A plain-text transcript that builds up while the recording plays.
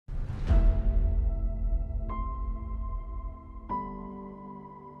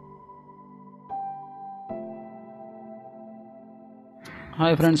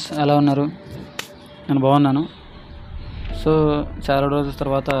Hi friends, ఎలా ఉన్నారు? నేను బాగున్నాను. సో చాలా రోజుల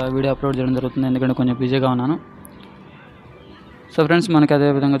తర్వాత వీడియో అప్లోడ్ చేయడం జరుగుతుంది, ఎందుకంటే కొంచెం బిజీగా ఉన్నాను. సో ఫ్రెండ్స్, మనకి అదే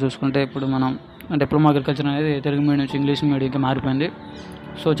విధంగా చూసుకుంటే ఇప్పుడు మనం డిప్లొమా అగ్రికల్చర్ అనేది తెలుగు మీడియం నుంచి ఇంగ్లీష్ మీడియంకి మారిపోయింది.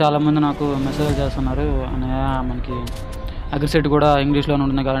 సో చాలామంది నాకు మెసేజ్ చేస్తున్నారు, అన్నయ్య మనకి అగ్రిసెట్ కూడా ఇంగ్లీష్లోనే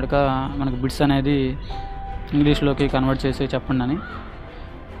ఉంటుంది కనుక మనకి బిట్స్ అనేది ఇంగ్లీష్లోకి కన్వర్ట్ చేసి చెప్పండి అని.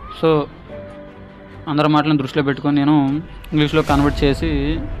 సో అందరి మాటలను దృష్టిలో పెట్టుకొని నేను ఇంగ్లీష్లో కన్వర్ట్ చేసి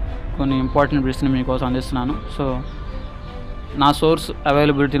కొన్ని ఇంపార్టెంట్ బిట్స్ని మీకోసం అందిస్తున్నాను. సో నా సోర్స్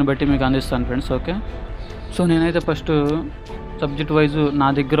అవైలబిలిటీని బట్టి మీకు అందిస్తాను ఫ్రెండ్స్. ఓకే, సో నేనైతే ఫస్ట్ సబ్జెక్ట్ వైజ్ నా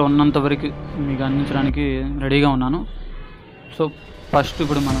దగ్గర ఉన్నంత వరకు మీకు అందించడానికి రెడీగా ఉన్నాను. సో ఫస్ట్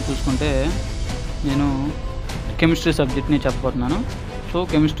ఇప్పుడు మనం చూసుకుంటే నేను కెమిస్ట్రీ సబ్జెక్ట్ని చెప్పబోతున్నాను. సో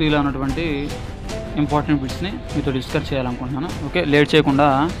కెమిస్ట్రీలో ఉన్నటువంటి ఇంపార్టెంట్ బిట్స్ని మీతో డిస్కస్ చేయాలనుకుంటున్నాను. ఓకే, లేట్ చేయకుండా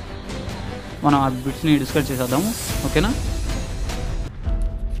మనం ఆ బిట్స్ని డిస్కస్ చేసేద్దాము. ఓకేనా?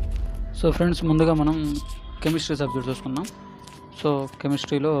 సో ఫ్రెండ్స్, ముందుగా మనం కెమిస్ట్రీ సబ్జెక్ట్ చూసుకుందాం. సో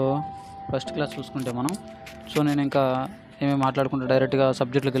కెమిస్ట్రీలో ఫస్ట్ క్లాస్ చూసుకుంటే మనం, సో నేను ఇంకా ఏమేమి మాట్లాడుకుంటే డైరెక్ట్గా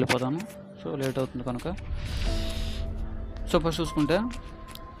సబ్జెక్ట్లోకి వెళ్ళిపోతాను. సో లేట్ అవుతుంది కనుక. సో ఫస్ట్ చూసుకుంటే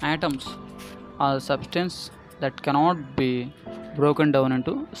atoms are substance that cannot be broken down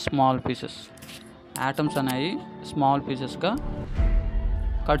into small pieces. Atoms అనేవి స్మాల్ పీసెస్గా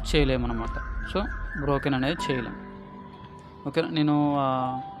కట్ చేయలేమన్నమాట. సో బ్రోకెన్ అనేది చేయలేం. ఓకే, నేను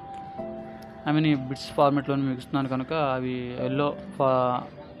ఈ బిట్స్ ఫార్మేట్లో మీకు ఇస్తున్నాను కనుక అవి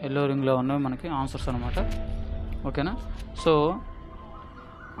ఎల్లో రింగ్లో ఉన్నవి మనకి ఆన్సర్స్ అనమాట. ఓకేనా? So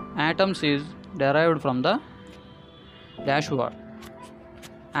atoms is derived from the dash word.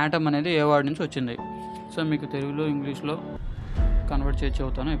 Atom అనేది ఏ వర్డ్ నుంచి వచ్చింది? సో మీకు తెలుగులో ఇంగ్లీష్లో కన్వర్ట్ చేసి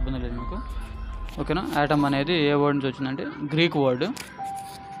చెబుతాను, ఇబ్బంది లేదు మీకు. ఓకేనా? యాటమ్ అనేది ఏ వర్డ్ నుంచి వచ్చిందంటే గ్రీక్ వర్డ్.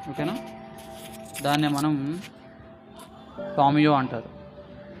 ఓకేనా? దాన్నే మనం టామియో అంటారు.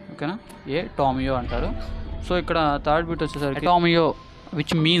 ఓకేనా? టామియో అంటారు. సో ఇక్కడ థర్డ్ బిట్ వచ్చేసరికి టామియో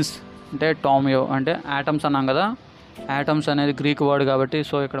విచ్ మీన్స్ అంటే టామియో అంటే యాటమ్స్ అన్నాం కదా, యాటమ్స్ అనేది గ్రీక్ వర్డ్ కాబట్టి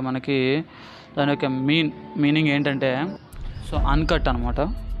సో ఇక్కడ మనకి దాని యొక్క మీనింగ్ ఏంటంటే సో అన్కట్ అనమాట.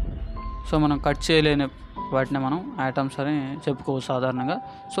 సో మనం కట్ చేయలేని వాటిని మనం యాటమ్స్ అని చెప్పుకోవచ్చు సాధారణంగా.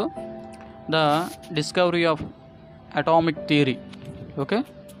 So the discovery of atomic theory okay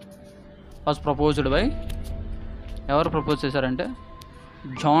was proposed by, ఎవరు ప్రపోజ్ చేశారంటే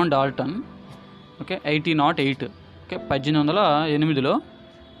జాన్ డాల్టన్. ఓకే, 1808. ఓకే, 1808లో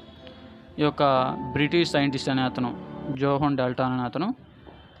ఈ యొక్క బ్రిటిష్ సైంటిస్ట్ అనే అతను జోహాన్ డాల్టన్ అనే అతను,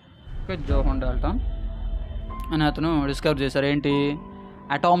 ఓకే జోహాన్ డాల్టన్ అనే అతను డిస్కవర్ చేశారు ఏంటి?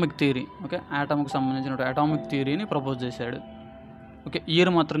 Atomic theory. ఓకే, యాటమ్కి సంబంధించిన అటామిక్ థియరీని ప్రపోజ్ చేశాడు. ఓకే,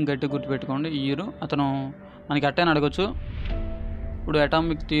 ఇయర్ మాత్రం గట్టి గుర్తుపెట్టుకోండి. ఇయర్ అతను మనకి అట్టని అడగచ్చు. ఇప్పుడు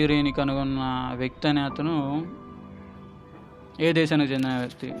అటామిక్ థియరీని కనుగొన్న వ్యక్తి అనే అతను ఏ దేశానికి చెందిన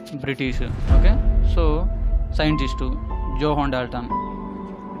వ్యక్తి? British. Okay, so scientist జోహాన్ Dalton.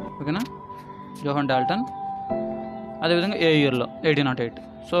 ఓకేనా? జోహాన్ డాల్టన్. అదేవిధంగా ఏ ఇయర్లో? 1808.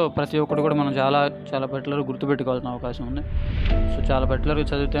 సో ప్రతి ఒక్కటి కూడా మనం చాలా చాలా పర్టికులర్గా గుర్తుపెట్టుకోవాల్సిన అవకాశం ఉంది. సో చాలా పర్టికులర్గా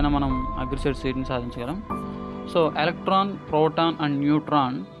చదివితేనే మనం అగ్రిసెట్ సీట్ని సాధించగలం. So electron, proton and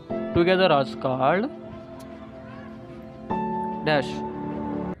neutron together are called dash.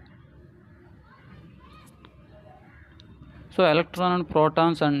 So electron and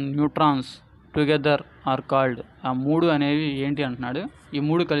protons and neutrons together are called. ఆ మూడు అనేవి ఏంటి అంటున్నాడు? ఈ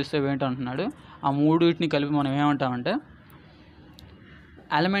మూడు కలిస్తే ఏంటి అంటున్నాడు? ఆ మూడుని కలిపి మనం ఏమంటామంటే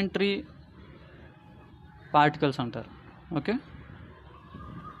ఎలిమెంటరీ పార్టికల్స్ అంటారు. ఓకే,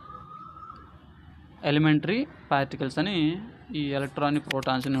 ఎలిమెంటరీ పార్టికల్స్ అని ఈ ఎలక్ట్రాన్,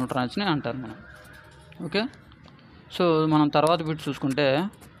 ప్రోటాన్స్, న్యూట్రాన్స్ని అంటారు మనం. ఓకే, సో మనం తర్వాత బిట్ చూసుకుంటే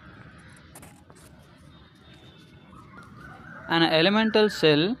an elemental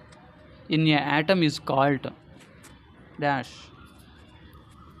cell in a atom is called dash.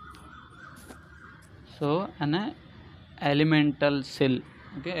 So an elemental cell.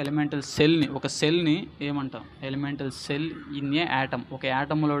 Okay, elemental సెల్ని, ఒక సెల్ని ఏమంటాం? Elemental cell in a atom. ఒక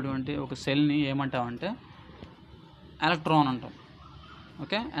యాటమ్లో ఉన్నటువంటి ఒక సెల్ని ఏమంటామంటే ఎలక్ట్రాన్ అంటాం.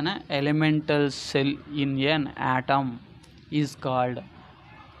 Okay, an elemental cell in an atom is called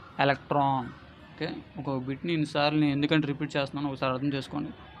electron. Okay, ఒక బిట్ని ఇన్నిసార్లు నేను ఎందుకంటే రిపీట్ చేస్తున్నాను ఒకసారి అర్థం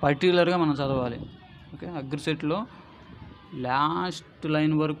చేసుకోండి. పర్టికులర్గా మనం చదవాలి. ఓకే, అగ్రిసెట్లో లాస్ట్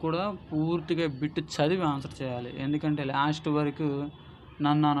లైన్ వరకు కూడా పూర్తిగా బిట్ చదివి ఆన్సర్ చేయాలి. ఎందుకంటే లాస్ట్ వరకు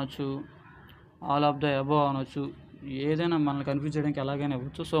నన్ను అనొచ్చు, ఆల్ ఆఫ్ ద అబవ్ అనొచ్చు, ఏదైనా మనల్ని కన్ఫ్యూజ్ చేయడానికి ఎలాగైనా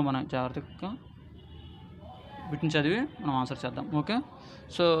ఇవ్వచ్చు. సో మనం జాగ్రత్తగా బిట్ని చదివి మనం ఆన్సర్ చేద్దాం. ఓకే,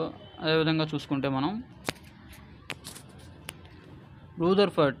 సో అదేవిధంగా చూసుకుంటే మనం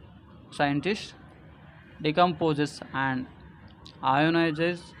Rutherford scientist decomposes and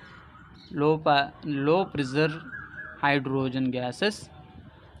ionizes low pressure hydrogen gases.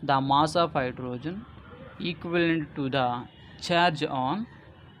 The mass of hydrogen equivalent to the charge on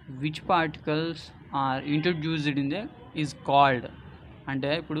which particles are introduced in the is called. అంటే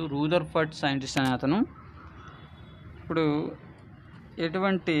ఇప్పుడు రూదర్ఫర్డ్ సైంటిస్ట్ అనే అతను ఇప్పుడు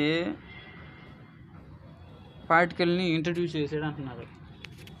ఎటువంటి పార్టికల్ని ఇంట్రడ్యూస్ చేసాడు అంటున్నారు.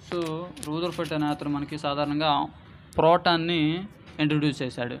 సో రూదర్ఫర్డ్ అనే అతను మనకి సాధారణంగా ప్రోటాన్ని ఇంట్రడ్యూస్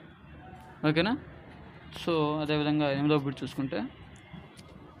చేశాడు. ఓకేనా. సో అదేవిధంగా 8వ బిట్ చూసుకుంటే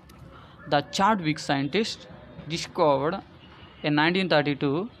the Chadwick scientist discovered in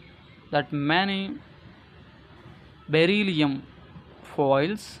 1932 that many beryllium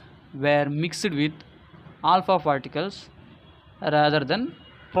foils were mixed with alpha particles rather than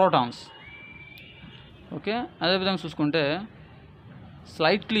protons. Okay. అదేవిధంగా చూసుకుంటే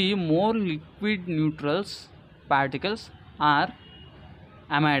slightly more liquid neutrals particles are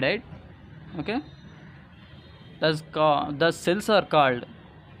amidite. Okay. The cells are called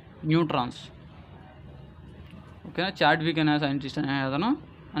neutrons. ఓకేనా. Chadwick అనే scientist అనే అతను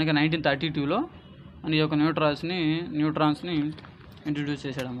మనకి 1932లో మన యొక్క న్యూట్రాన్స్ని introduce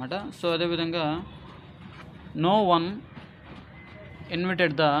చేశాడనమాట. సో అదేవిధంగా నో వన్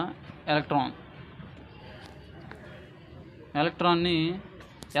ఇన్వెంటెడ్ ద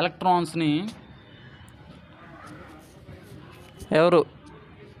ఎలక్ట్రాన్స్ని ఎవరు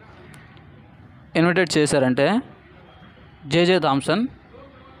ఇన్వెంటెడ్ చేశారంటే J J Thomson.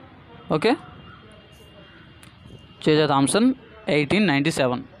 Okay. J J Thomson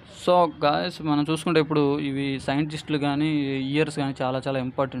 1897. So guys మనం చూసుకుంటే ఇప్పుడు ఇవి సైంటిస్టులు కానీ ఇయర్స్ కానీ చాలా చాలా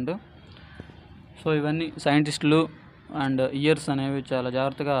ఇంపార్టెంట్. సో ఇవన్నీ సైంటిస్టులు అండ్ ఇయర్స్ అనేవి చాలా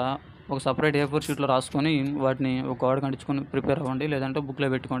జాగ్రత్తగా ఒక సపరేట్ A4 షీట్లో రాసుకొని వాటిని ఒక గోడకు అంటించుకొని ప్రిపేర్ అవ్వండి, లేదంటే బుక్లో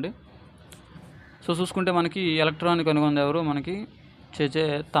పెట్టుకోండి. సో చూసుకుంటే మనకి ఎలక్ట్రాన్ కనుగొంది ఎవరు, మనకి J J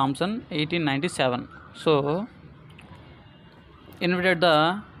Thomson 1897. So invented the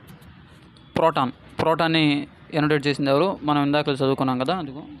ప్రోటాన్ని invented చేసింది ఎవరు, మనం ఇందాక చదువుకున్నాం కదా,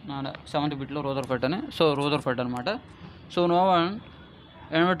 అందుకు 7th బిట్లో రూదర్ఫర్డ్ అని. సో రూదర్ఫర్డ్ అనమాట. So no one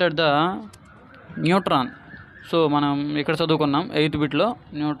invented the neutron. So మనం ఇక్కడ చదువుకున్నాం 8th బిట్లో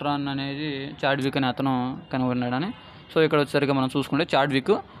న్యూట్రాన్ అనేది చాడ్విక్ అని అతను కనుగొన్నాడని. సో ఇక్కడ వచ్చేసరికి మనం చూసుకుంటే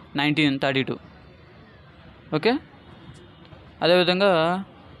చాడ్విక్ 1932. ఓకే. అదేవిధంగా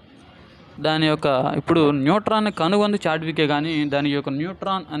దాని యొక్క ఇప్పుడు న్యూట్రాన్ని కనుగొంది చాడ్వికే, కానీ దాని యొక్క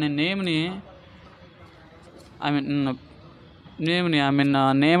న్యూట్రాన్ అనే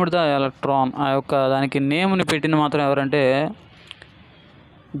నేమ్డ్ ద ఎలక్ట్రాన్, ఆ యొక్క దానికి నేమ్ని పెట్టింది మాత్రం ఎవరంటే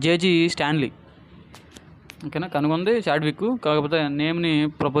జేజీ స్టాన్లీ. ఓకేనా. కనుగొంది చాడ్విక్, కాకపోతే నేమ్ని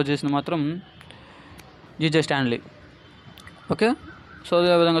ప్రపోజ్ చేసింది మాత్రం జేజే స్టాన్లీ. ఓకే. సో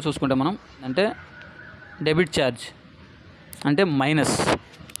అదే విధంగా చూసుకుంటే మనం అంటే డెబిట్ ఛార్జ్ అంటే మైనస్.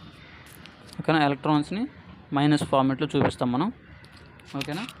 ఓకేనా. ఎలక్ట్రాన్స్ని మైనస్ ఫార్మేట్లో చూపిస్తాం మనం.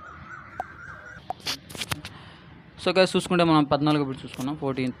 ఓకేనా. సో గైస్ చూసుకుంటే మనం 14వ బిట్ చూసుకున్నాం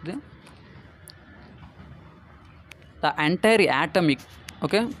 14th. The entire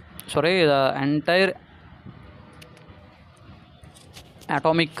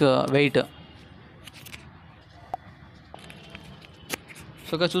atomic weight.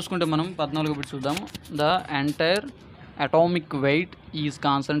 So guys చూసుకుంటే మనం 14వ బిట్ చూద్దాము. The entire atomic weight is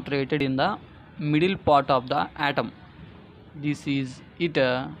concentrated in the middle part of the atom. This is it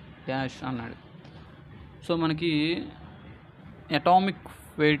dash అన్నాడు. సో మనకి అటామిక్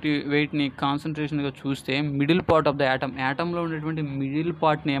వెయిట్ని కాన్సన్ట్రేషన్గా చూస్తే మిడిల్ పార్ట్ ఆఫ్ ద యాటంలో ఉండేటువంటి middle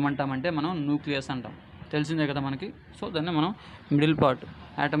పార్ట్ని ఏమంటామంటే మనం న్యూక్లియస్ అంటాం. తెలిసిందే కదా మనకి. సో దాన్ని మనం మిడిల్ పార్ట్,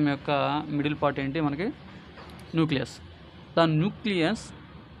 యాటమ్ యొక్క మిడిల్ పార్ట్ ఏంటి మనకి nucleus. The nucleus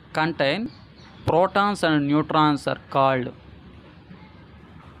contain protons and neutrons are called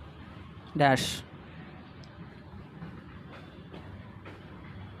dash.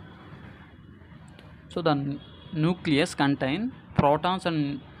 So the nucleus contain protons and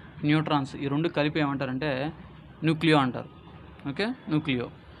neutrons, ఈ రెండు కలిపి ఏమంటారంటే న్యూక్లియో అంటారు. Okay. Nucleo.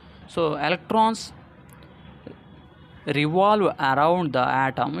 So electrons revolve around the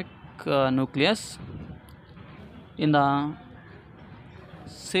atomic nucleus in the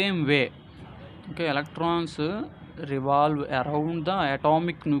same way. Okay. Electrons revolve around the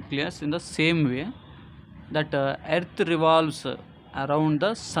atomic nucleus in the same way that earth revolves around the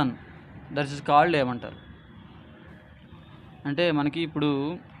sun. That is called ఏమంటారు అంటే మనకి ఇప్పుడు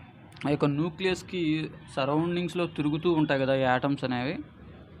ఆ యొక్క న్యూక్లియస్కి సరౌండింగ్స్లో తిరుగుతూ ఉంటాయి కదా ఈ యాటమ్స్ అనేవి.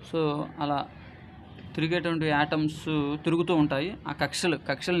 సో అలా తిరిగేటువంటి యాటమ్స్ తిరుగుతూ ఉంటాయి. ఆ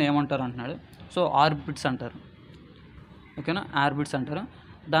కక్షల్ని ఏమంటారు అంటున్నాడు. సో ఆర్బిట్స్ అంటారు. ఓకేనా. ఆర్బిట్స్ అంటారు.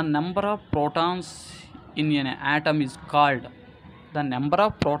 The number of protons in N atom is called the number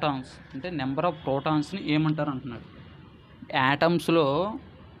of protons అంటే నెంబర్ ఆఫ్ ప్రోటాన్స్ని ఏమంటారు అంటున్నాడు. యాటమ్స్లో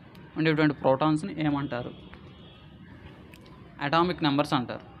ఉండేటువంటి ప్రోటాన్స్ని ఏమంటారు? అటామిక్ నెంబర్స్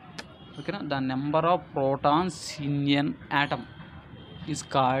అంటారు. ఓకేనా. The number of protons in N atom is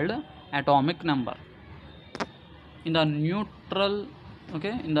called atomic number. In the neutral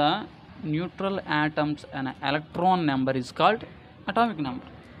in the neutral atoms an electron number is called atomic number.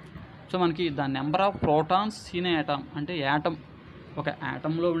 So మనకి the number of protons in atom అంటే atom ఒక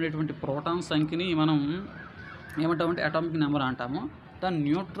యాటంలో ఉండేటువంటి protons సంఖ్యని మనం ఏమంటామంటే atomic number అంటాము. The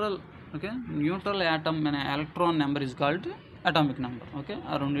neutral atom అనే electron number is called atomic number. Okay,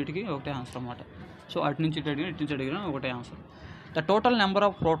 ఆ రెండింటికి ఒకటే ఆన్సర్ అన్నమాట. సో అటు నుంచి ఇటు అడిగిన ఒకటే answer. The total number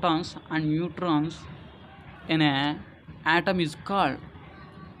of protons and neutrons in a atom is called.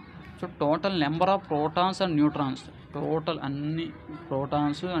 So total number of protons and neutrons, total అన్ని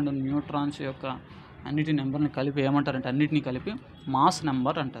ప్రోటాన్స్ అండ్ న్యూట్రాన్స్ యొక్క అన్నిటి నెంబర్ని కలిపి ఏమంటారంటే అన్నిటినీ కలిపి మాస్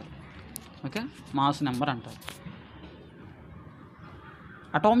నెంబర్ అంటారు. ఓకే, మాస్ నెంబర్ అంటారు.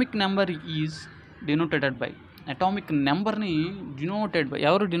 Atomic number is denoted by. Atomic నెంబర్ని డినోటెడ్ బై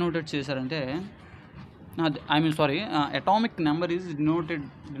ఎవరు డినోటెడ్ చేశారంటే అటామిక్ నెంబర్ ఈజ్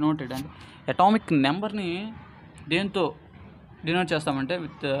డినోటెడ్ అంటే అటామిక్ నెంబర్ని దేంతో డినోట్ చేస్తామంటే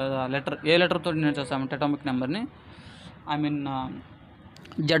విత్ లెటర్. ఏ లెటర్తో డినోట్ చేస్తామంటే అటామిక్ నెంబర్ని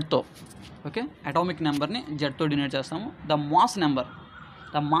జెడ్తో. ఓకే, అటామిక్ నెంబర్ని జెడ్తో డినోట్ చేస్తాము. ద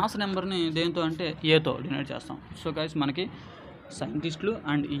మాస్ నెంబర్ని దేంతో అంటే ఏతో డినోట్ చేస్తాం. సో గైస్ మనకి సైంటిస్టులు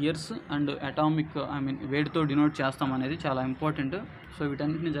అండ్ ఇయర్స్ అండ్ అటామిక్ వేడితో డినోట్ చేస్తాం అనేది చాలా ఇంపార్టెంట్. సో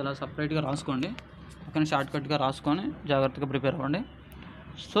వీటన్నిటిని చాలా సపరేట్గా రాసుకోండి. ఓకే, షార్ట్కట్గా రాసుకొని జాగ్రత్తగా ప్రిపేర్ అవ్వండి.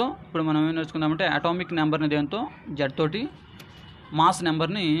 సో ఇప్పుడు మనం ఏం నేర్చుకుందామంటే అటామిక్ నెంబర్ని దేంతో జెడ్ తోటి, మాస్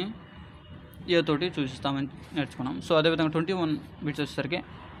నెంబర్ని ఏ తోటి సూచిస్తామని నేర్చుకున్నాం. సో అదేవిధంగా 21 బిట్స్ వచ్చేసరికి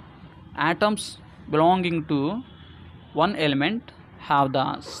atoms belonging to one element have the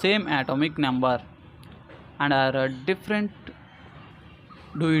same atomic number and are different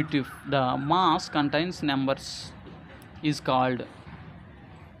do it if the mass contains numbers is called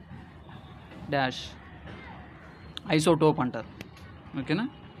dash isotope అంటారు. ఓకేనా.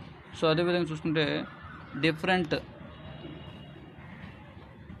 సో అదేవిధంగా చూసుకుంటే different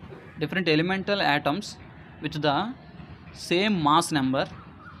elemental atoms with the same mass number,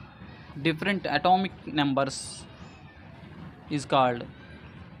 different atomic numbers is called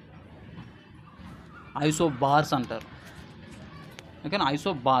isobars అంటారు. ఓకేనా,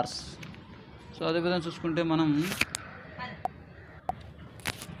 isobars. So అదేవిధంగా చూసుకుంటే మనం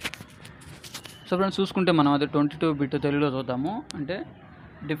అది 22 బిట్ తెలుగులో చూద్దాము. అంటే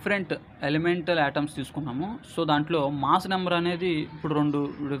డిఫరెంట్ ఎలిమెంటల్ యాటమ్స్ తీసుకున్నాము. సో దాంట్లో మాస్ నెంబర్ అనేది ఇప్పుడు 2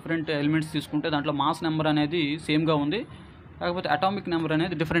 డిఫరెంట్ ఎలిమెంట్స్ తీసుకుంటే దాంట్లో మాస్ నెంబర్ అనేది సేమ్గా ఉంది, కాకపోతే అటామిక్ నెంబర్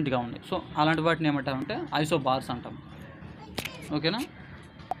అనేది డిఫరెంట్గా ఉంది. సో అలాంటి వాటిని ఏమంటామంటే ఐసోబార్స్ అంటాం. ఓకేనా.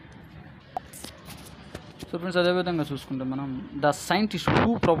 సో ఫ్రెండ్స్ అదేవిధంగా చూసుకుంటే మనం the scientist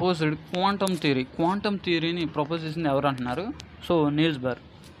who proposed quantum థియరీని propose చేసింది ఎవరు అంటున్నారు? So Niels bore.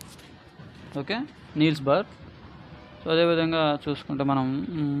 Okay, Niels bore. So అదేవిధంగా చూసుకుంటే మనం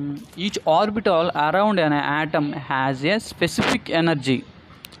each orbital around an atom has a specific energy.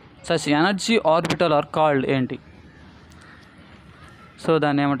 Such energy orbital are called ఏంటి? సో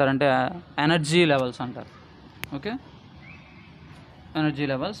దాన్ని ఏమంటారంటే ఎనర్జీ లెవెల్స్ అంటారు. Okay, energy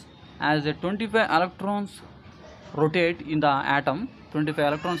levels. As a 25 electrons rotate in the atom, 25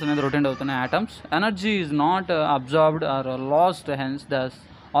 electrons అనేది rotate అవుతున్నాయి atoms. Energy is not absorbed are last, hence the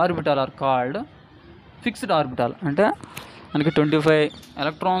orbital are called fixed orbital. అంటే మనకి 25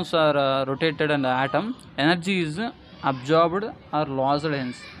 electrons are rotated and atom, energy is absorbed are లాస్డ్,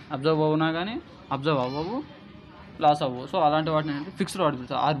 hence observe అవునా కానీ observe అవ్వవు, loss అవ్వవు. So అలాంటి వాటిని ఏంటంటే ఫిక్స్డ్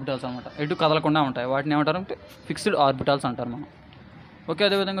ఆర్బిటాల్స్ అనమాట, ఎటు కదలకుండా ఉంటాయి. వాటిని ఏమంటారంటే ఫిక్స్డ్ ఆర్బిటాల్స్ అంటారు మనం. ఓకే,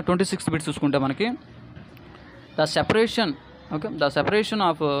 అదేవిధంగా 26 బిట్స్ చూసుకుంటే మనకి the separation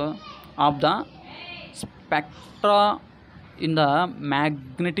of the spectra in the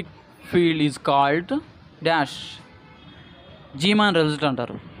magnetic field is called dash జీమాన్ result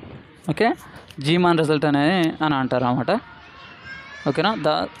అంటారు. ఓకే, జీమాన్ రిజల్ట్ అని అంటారు అన్నమాట. ఓకేనా. The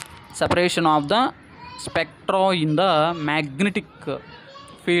separation of the spectra in the magnetic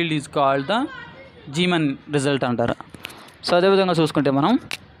field is called the జీమాన్ result అంటారు. సో అదేవిధంగా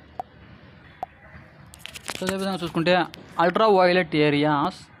చూసుకుంటే ultra violet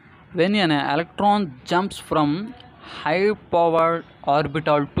areas when an electron jumps from high powered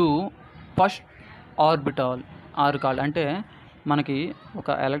orbital to first orbital are called. అంటే మనకి ఒక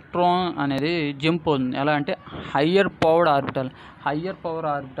ఎలక్ట్రాన్ అనేది jump అవుతుంది ఎలా అంటే హయ్యర్ పవర్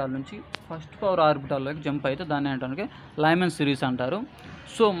ఆర్బిటాల్ నుంచి ఫస్ట్ పవర్ ఆర్బిటాల్లోకి జంప్ అయితే దాన్ని అంటే లైమన్ సిరీస్ అంటారు.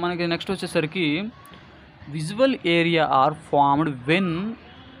 సో మనకి నెక్స్ట్ వచ్చేసరికి visual area are formed when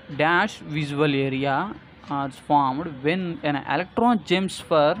dash visual area are formed when an electron jumps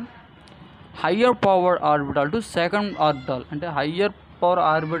for higher power orbital to second orbital. అంటే higher power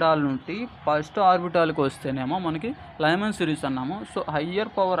orbital నుండి first ఆర్బిటాల్కి వస్తేనేమో మనకి లైమన్ సిరీస్ అన్నాము. So higher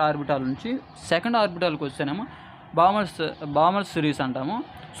power orbital నుంచి second ఆర్బిటాల్కి వస్తేనేమో Balmer series అంటాము.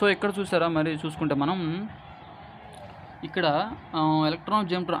 So ఇక్కడ చూసారా, మరి చూసుకుంటే మనం ఇక్కడ electron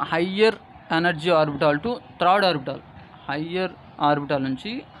jump higher energy orbital to third orbital, higher orbital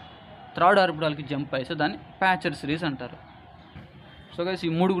నుంచి థర్డ్ ఆర్బిటాల్కి జంప్ అయితే దాన్ని ప్యాచర్ సిరీస్ అంటారు. సో గైస్ ఈ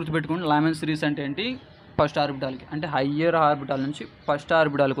మూడు గుర్తుపెట్టుకోండి. లైమన్ సిరీస్ అంటే ఏంటి, ఫస్ట్ ఆర్బిటాల్కి అంటే హయ్యర్ ఆర్బిటాల్ నుంచి ఫస్ట్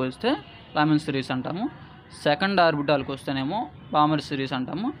ఆర్బిటాల్కి వస్తే లైమన్ సిరీస్ అంటాము. సెకండ్ ఆర్బిటాల్కి వస్తేనేమో బామర్ సిరీస్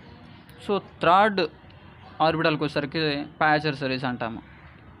అంటాము. సో థర్డ్ ఆర్బిటాల్కి వచ్చేసరికి ప్యాచర్ సిరీస్ అంటాము.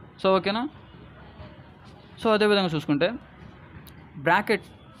 సో ఓకేనా. సో అదేవిధంగా చూసుకుంటే bracket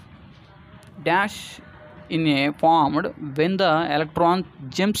dash in a formed when the electron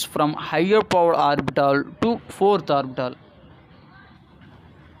jumps from higher power orbital to fourth orbital.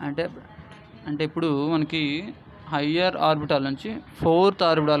 అంటే ఇప్పుడు మనకి హయ్యర్ ఆర్బిటాల్ నుంచి ఫోర్త్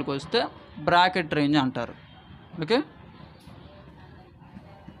ఆర్బిటాల్కి వస్తే బ్రాకెట్ రేంజ్ అంటారు. ఓకే.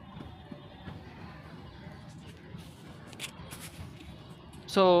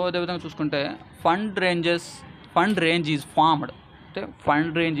 సో అదేవిధంగా చూసుకుంటే ఫండ్ రేంజ్ ఈజ్ ఫార్మ్డ్. అంటే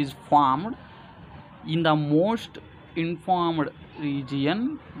fund range is formed in the most informed region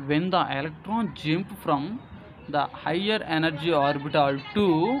when the electron jump from the higher energy orbital to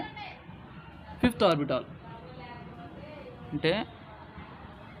fifth orbital. అంటే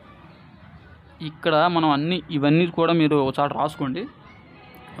ఇక్కడ మనం ఇవన్నీ కూడా మీరు ఒకసారి రాసుకోండి.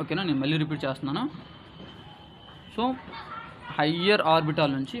 ఓకేనా, నేను మళ్ళీ రిపీట్ చేస్తున్నాను. సో హయ్యర్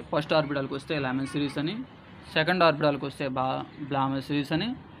ఆర్బిటాల్ నుంచి ఫస్ట్ ఆర్బిటాల్కి వస్తే లైమన్ సిరీస్ అని, సెకండ్ ఆర్బిటాల్కి వస్తే బామర్ సిరీస్ అని,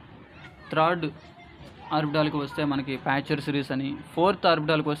 థర్డ్ ఆర్బిటాల్కి వస్తే మనకి ప్యాచర్ సిరీస్ అని, ఫోర్త్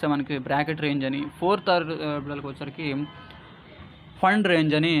ఆర్బిటాల్కి వస్తే మనకి బ్రాకెట్ రేంజ్ అని, ఫోర్త్ ఆర్బిటాల్కి వచ్చేసరికి ఫండ్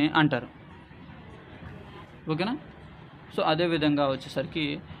రేంజ్ అని అంటారు. ఓకేనా. సో అదేవిధంగా వచ్చేసరికి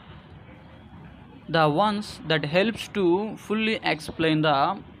the ones that helps to fully explain the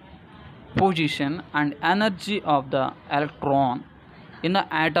position and energy of the electron in the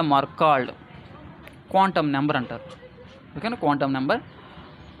atom are called quantum number అంటారు. ఓకేనా. Quantum number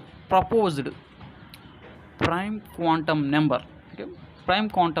proposed prime quantum number. Okay, prime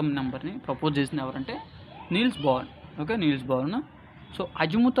quantum నెంబర్ని propose చేసింది ఎవరంటే Niels bore. Okay, Niels Born. So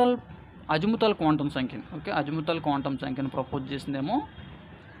azimuthal quantum సంఖ్యని, okay, azimuthal quantum సంఖ్యను propose చేసిందేమో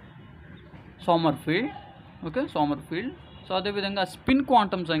Sommerfeld. Okay, Sommerfeld. So అదేవిధంగా spin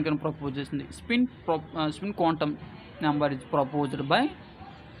quantum సంఖ్యను propose చేసింది spin quantum number is proposed by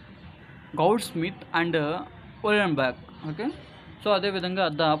Goud Smith and Oldenburg. Okay. So అదేవిధంగా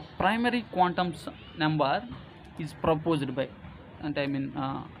the primary quantum number is proposed by, అంటే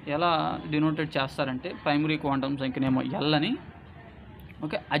ఎలా డినోటేట్ చేస్తారంటే primary quantum సంఖ్యనేమో L అని,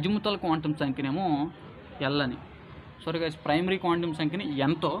 okay, azimuthal quantum సంఖ్యనేమో L అని. Sorry guys, primary quantum సంఖ్యని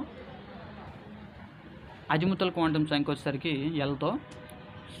ఎంతో, azimuthal quantum సంఖ్య వచ్చేసరికి ఎల్తో.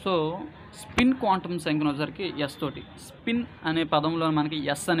 So spin quantum సంఖ్యను వచ్చేసరికి ఎస్ తోటి. స్పిన్ అనే పదంలో మనకి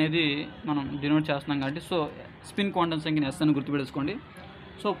ఎస్ అనేది మనం డినోట్ చేస్తున్నాం కాబట్టి సో స్పిన్ క్వాంటమ్ సంఖ్యని ఎస్ అని గుర్తుపెట్టుకోండి.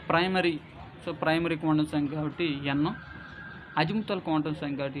 సో ప్రైమరీ క్వాంటమ్ సంఖ్య కాబట్టి ఎన్, అజిముతల్ క్వాంటమ్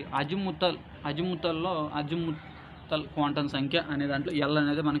సంఖ్య కాబట్టి అజిముతల్ క్వాంటమ్ సంఖ్య అనే దాంట్లో ఎల్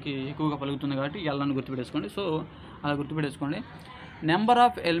అనేది మనకి ఎక్కువగా పలుకుతుంది కాబట్టి ఎల్ అని గుర్తుపెట్టేసుకోండి. సో అలా గుర్తుపెట్టేసుకోండి. Number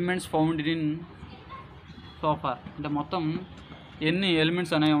of elements found in so far, అంటే మొత్తం ఎన్ని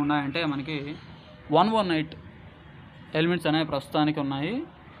ఎలిమెంట్స్ అనేవి ఉన్నాయంటే మనకి 118 ఎలిమెంట్స్ అనేవి ప్రస్తుతానికి ఉన్నాయి.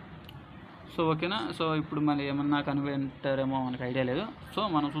 సో ఓకేనా. సో ఇప్పుడు మళ్ళీ ఏమన్నా కనిపెట్టారేమో మనకి ఐడియా లేదు. సో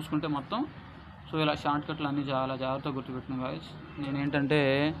మనం చూసుకుంటే మొత్తం సో ఇలా షార్ట్కట్లు అన్నీ చాలా జాగ్రత్తగా గుర్తుపెట్టినాం గాయస్. నేనేంటంటే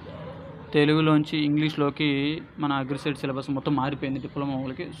తెలుగులోంచి ఇంగ్లీష్లోకి మన అగ్రిసెట్ సిలబస్ మొత్తం మారిపోయింది డిప్లొమా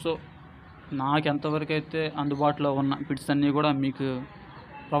వాళ్ళకి. సో నాకు ఎంతవరకు అయితే అందుబాటులో ఉన్న బిట్స్ అన్నీ కూడా మీకు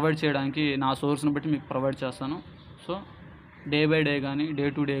ప్రొవైడ్ చేయడానికి నా సోర్స్ని బట్టి మీకు ప్రొవైడ్ చేస్తాను. సో డే బై డే కానీ డే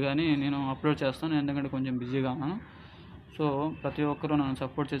టు డే కానీ నేను అప్లోడ్ చేస్తాను, ఎందుకంటే కొంచెం బిజీగా ఉన్నాను. సో ప్రతి ఒక్కరూ నన్ను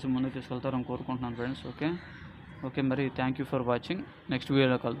సపోర్ట్ చేసి ముందుకు తీసుకెళ్తారని కోరుకుంటున్నాను ఫ్రెండ్స్. ఓకే మరి thank you for watching. Next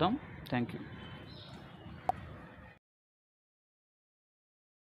వీడియోలో కలుద్దాం. Thank you.